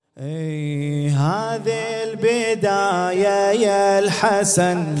هذه البداية يا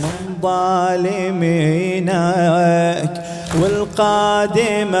الحسن من ظالمينك،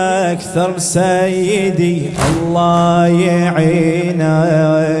 والقادم أكثر سيدي الله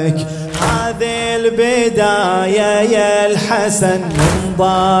يعينك. هذه البداية يا الحسن من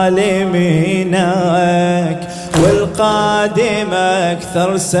ظالمينك، والقادم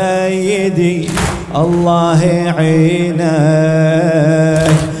أكثر سيدي الله يعينك.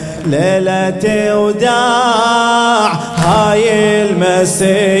 ليلة وداع هاي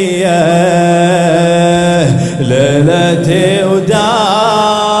المسية، ليلة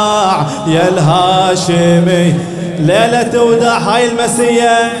وداع يا الهاشمي، ليلة وداع هاي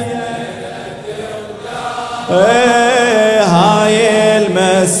المسية، هاي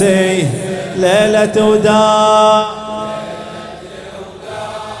المسية ليلة وداع.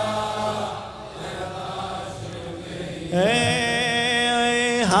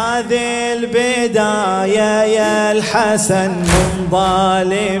 هذه البداية يا الحسن من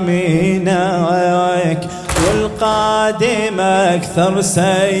ظالمينك، والقادم أكثر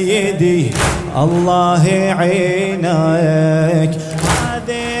سيدي الله يعينك.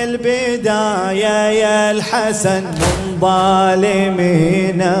 هذه البداية يا الحسن من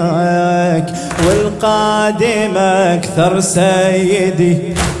ظالمينك، والقادم أكثر سيدي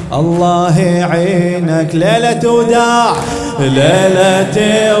الله يعينك. ليلة وداع،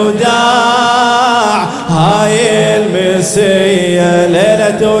 ليلة وداع هاي المسية،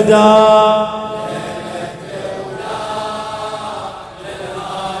 ليلة وداع،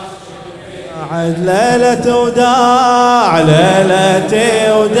 ليلة وداع،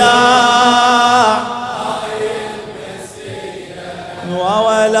 ليلة وداع هاي المسية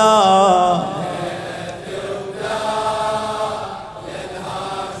وولا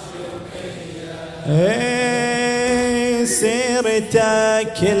سيرتك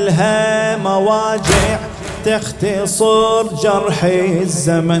كلها مواجع تختصر جرح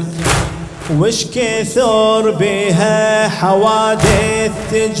الزمن، وش كثر بها حوادث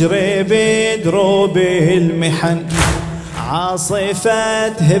تجري بدروب المحن. عاصفة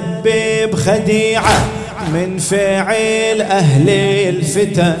تهب بخديعة من فعل أهل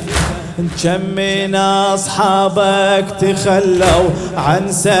الفتن، كم من أصحابك تخلوا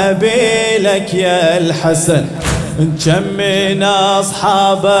عن سبيلك يا الحسن، كم من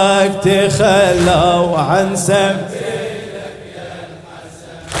أصحابك تخلوا عن سبيلك يا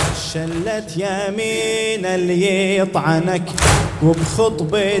الحسن. شلت يمين اللي يطعنك،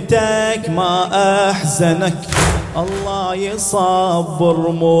 وبخطبتك ما أحزنك. الله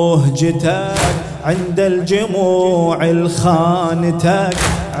يصبر مهجتك عند الجموع الخانتك،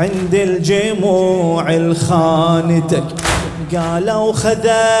 عند الجموع الخانتك. قالوا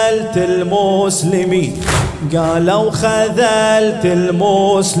خذلت المسلمين، قالوا خذلت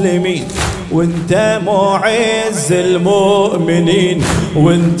المسلمين، وانت معز المؤمنين،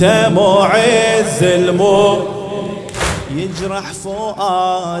 وانت معز المؤمنين. يجرح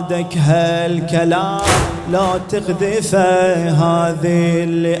فؤادك هالكلام، لا تقذفه هذه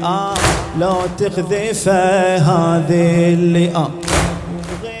اللئام، لا تقذفه هذه اللئام.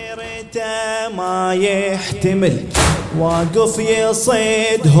 وغيرته ما يحتمل، واقف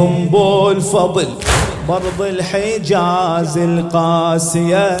يصيدهم بالفضل. برض الحجاز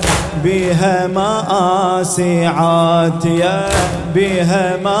القاسية بها مآسي عاتية،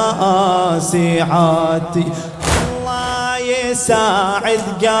 بها مآسي عاتية. يساعد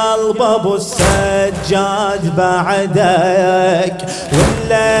قلب ابو السجاد بعدك،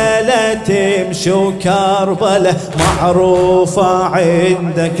 والليلة تمشي وكربله معروفة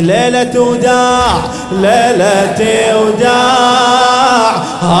عندك. ليلة وداع، ليلة وداع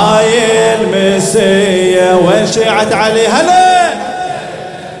هاي المسية وشعت عليها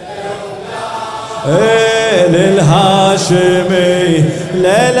للهاشمي.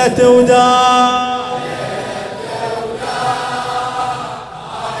 ليلة وداع،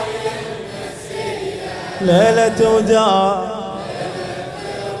 ليلة وداع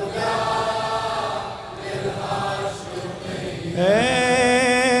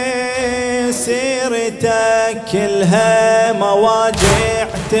سيرتك كلها مواجع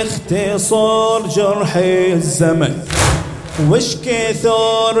تختصر جرح الزمن، وش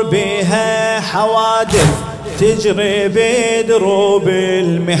كثر بها حوادث تجري بدروب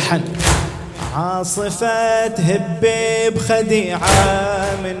المحن. عاصفة تهب بخديعة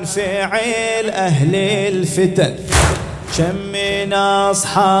من فعل أهل الفتن، كم من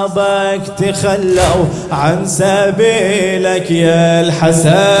أصحابك تخلوا عن سبيلك يا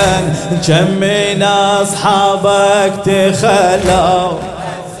الحسن، كم من أصحابك تخلوا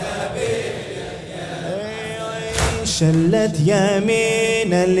عن سبيلك يا الحسن. شلت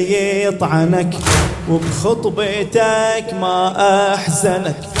يمين اللي يطعنك وبخطبتك ما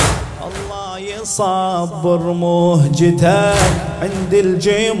أحزنك. الله يصبر مهجتك عند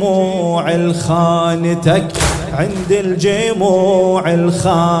الجموع الخانتك، عند الجموع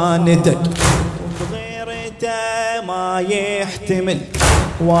الخانتك. وبغيرته ما يحتمل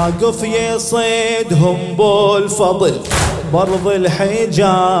واقف يصيدهم بالفضل. برض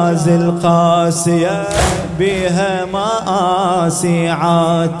الحجاز القاسية بها مآسي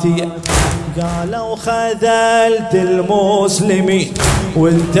عاتية. قالوا خذلت المسلمين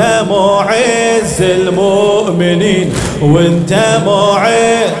وانت معز المؤمنين، وانت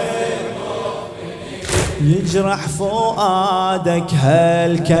معز. يجرح فؤادك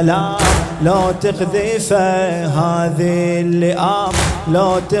هالكلام لو تقذفه هذه اللئام،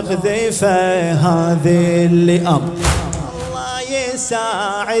 لو تقذفه هذه اللئام. الله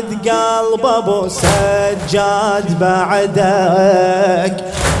يساعد قلب ابو سجاد بعدك،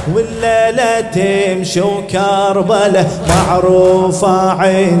 والليلة تمشي وكربلة معروفة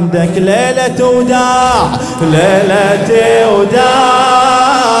عندك. ليلة وداع، ليلة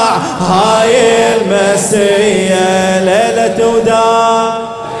وداع، هاي المسية ليلة وداع.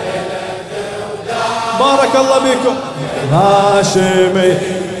 بارك الله بكم هاشمي.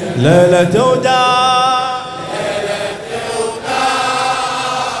 ليلة وداع،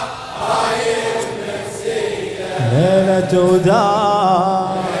 هاي المسية ليلة وداع.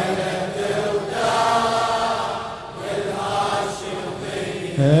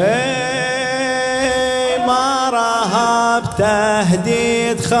 ما رهب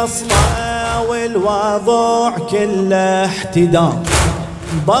تهديد خصمه والوضع كله احتدام.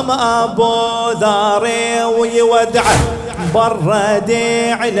 ضم ابو ذاري ويودعه برد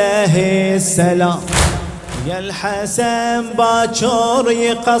عليه السلام. يا الحسن باكر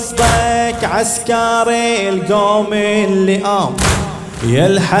يقصدك عسكري القوم اللئام. يا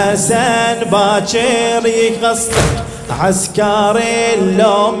الحسن باكر يقصدك عسكري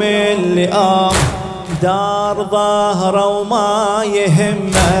اللوم اللئام. دار ظهره وما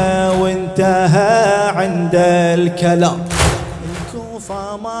يهمه وانتهى عند الكلام.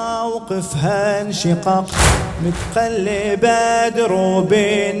 الكوفة موقفها انشقاق متقلبة دروب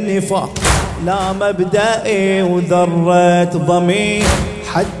النفاق. لا مبدئي وذرة ضمير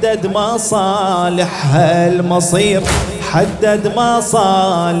حدد مصالحها المصير، حدد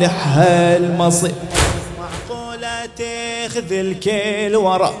مصالحها المصير. تخذل كل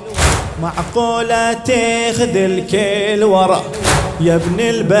ورا، معقولة تخذل كل ورا. يا ابن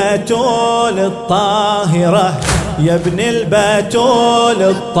البتول الطاهرة، يا ابن البتول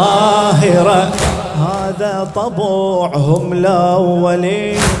الطاهرة. هذا طبوعهم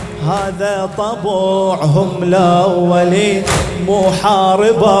الأولين، هذا طبوعهم الأولين.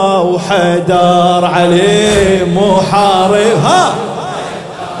 محاربة وحيدر عليه محاربها.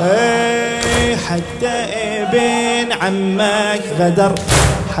 حتى ابن عمك غدر،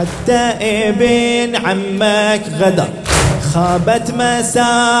 حتى ابن عمك غدر. خابت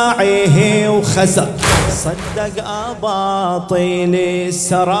مساعيه وخسر، صدق أباطيل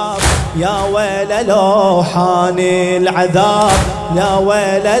السراب. يا ويل لو حان العذاب، يا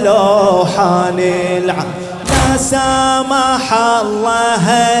ويل لو حان العذاب. لا سامح الله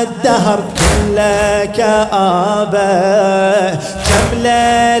الدهر كله كآبه. كم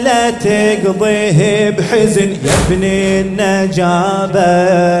ليلة تقضيه بحزن يا ابن النجابة.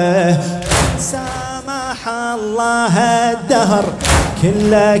 سامح الله الدهر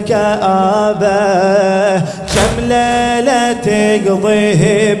كله كآبه. كم ليلة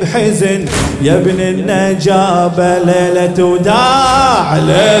تقضيه بحزن يا ابن النجابة. ليلة وداع،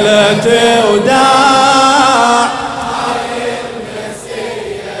 ليلة وداع،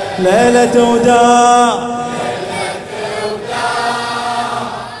 ليلة وداع.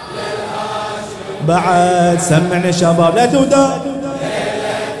 بعد سمعنا شباب ليلة وداع،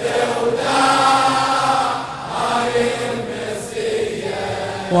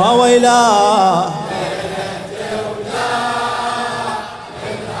 وويلا.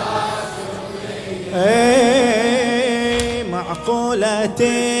 معقولة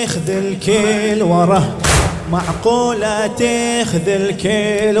تخذل كل ورا، معقولة تخذل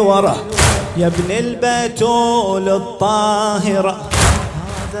كل ورا. يا ابن البتول الطاهرة.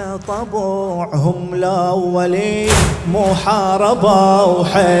 هذا طبوعهم الأولين. محاربة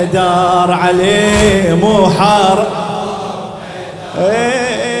وحيدر عليه محاربة.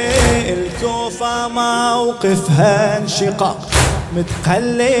 الكوفة موقفها انشقاق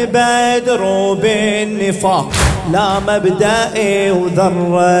متقلبة دروب النفاق. لا مبدئي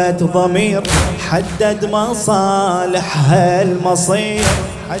وذرة ضمير حدد مصالحها المصير،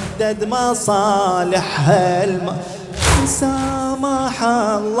 حدد مصالحها سامح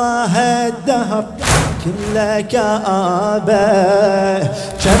الله الدهر كله كآبة،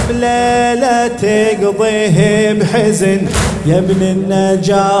 كم ليلة تقضيه بحزن يا ابن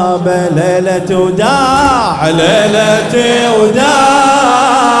النجابة. ليلة وداع ليلة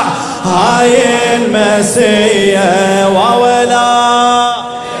وداع هاي المسية وولا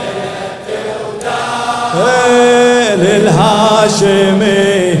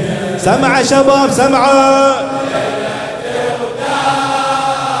للهاشمي. سمع شباب سمعوا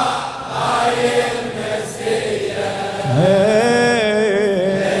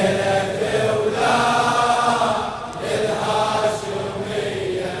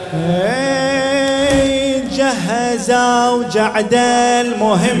جهزوا جعد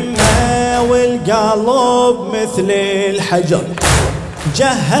المهمة والقلب مثل الحجر.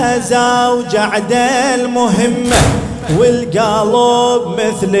 جهزوا جعد المهمة والقلب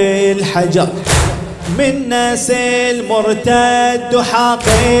مثل الحجر. من نسل مرتد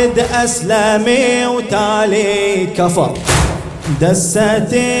وحاقد أسلمي وتالي كفر.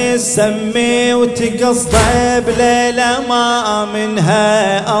 دست السمي وتقصد بليلة ما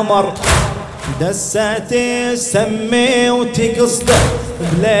منها أمر. دست السمي وتقصد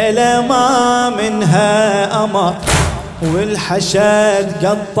بليلة ما منها أمر. والحشد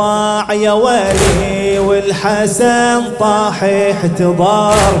قطع يا ويلي والحسن طاح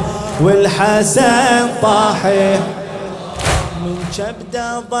احتضار. والحسن طاح من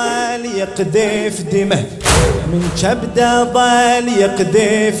كبده ظل يقذف دمه. من كبده ظل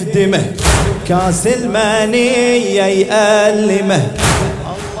يقذف دمه. كاس المانية يألمه.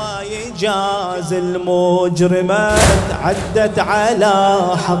 الله يجاز المجرمة. تعدت على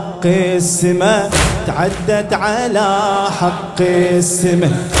حق السماء. تعدت على حق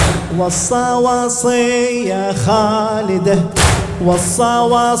السماء. وصى وصية خالدة. وصى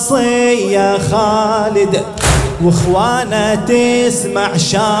وصية خالدة واخوانا تسمع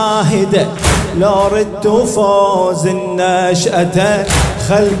شاهدة. لو ردتوا فوز النشأة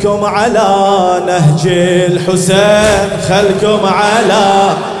خلكم على نهج الحسين. خلكم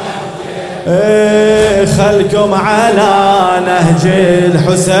على خلكم على نهج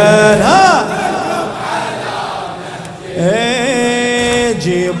الحسين.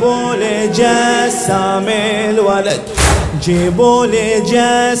 جيبوا لي جسام الولد. جيبوا لي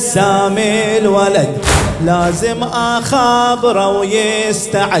جسام الولد. لازم أخبره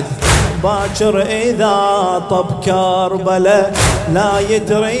ويستعد. باكر إذا طب كربلاء لا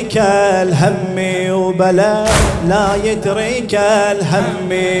يترك الهم وبلا. لا يترك الهم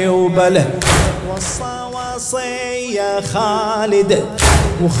وبلا. وصى وصية خالدة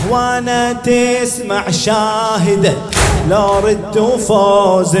واخوانا تسمع شاهدة. لو ردتوا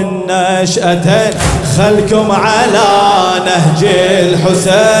فوز النشأة خلكم على نهج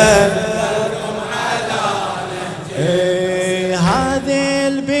الحسين. هذه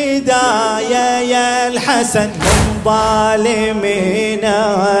البداية يا الحسن من ظالمينك.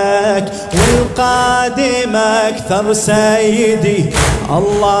 والقادم أكثر سيدي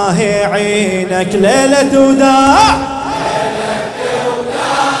الله يعينك. ليلة وداع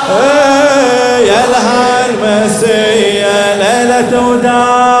يا الهندسة. ليلة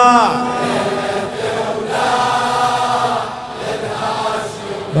وداع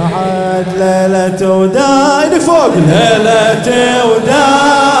بعد ليلة وداع لفوق. ليلة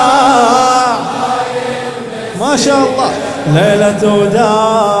وداع ما شاء الله. ليلة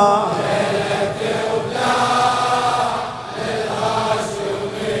وداع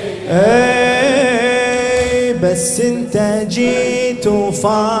بس انت جيت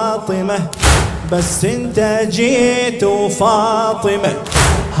وفاطمة. بس انت جيت وفاطمة.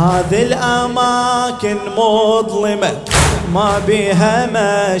 هذه الأماكن مظلمة ما بيها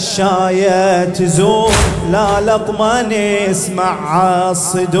مشاية تزور. لا لطمة نسمع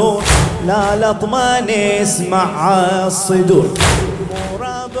الصدور. لا لطمة نسمع الصدور. مو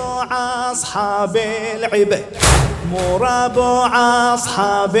ربع أصحاب العبة. مو ربع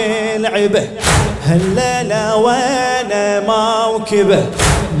أصحاب العبة. هالليلة وانا موكبه.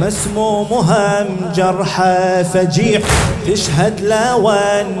 مسمومها جرحى فجيع. تشهد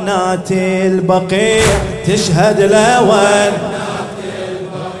لونات البقيع. تشهد لونات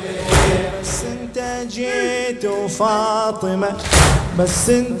البقيع. بس انت جيت وفاطمة. بس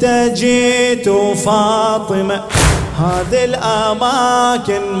انت جيت وفاطمة. هذه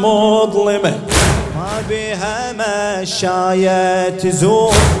الأماكن مظلمة ما بها مشاية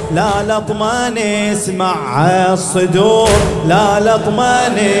تزور. لا لطمة نسمع الصدور. لا لطمة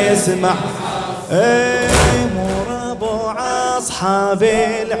نسمع. مو ربع أصحاب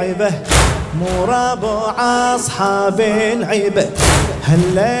العبة. مو ربع أصحاب العبة.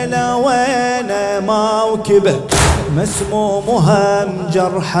 هالليلة وانا موكبه. مسمومها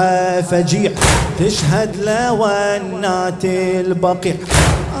جرحى فجيع تشهد لونات البقيع.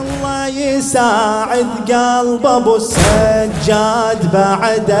 الله يساعد قلب ابو السجاد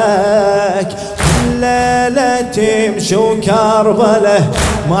بعدك ليلة تمشي وكربله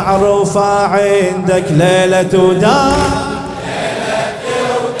معروفة عندك ليلة وداع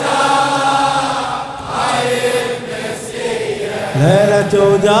ليلة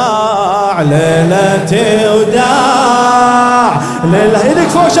وداع ليلة وداع ليلة ايدك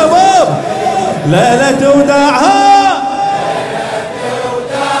فوق شباب ليلة وداع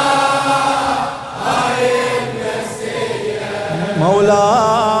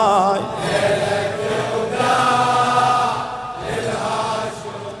مولاي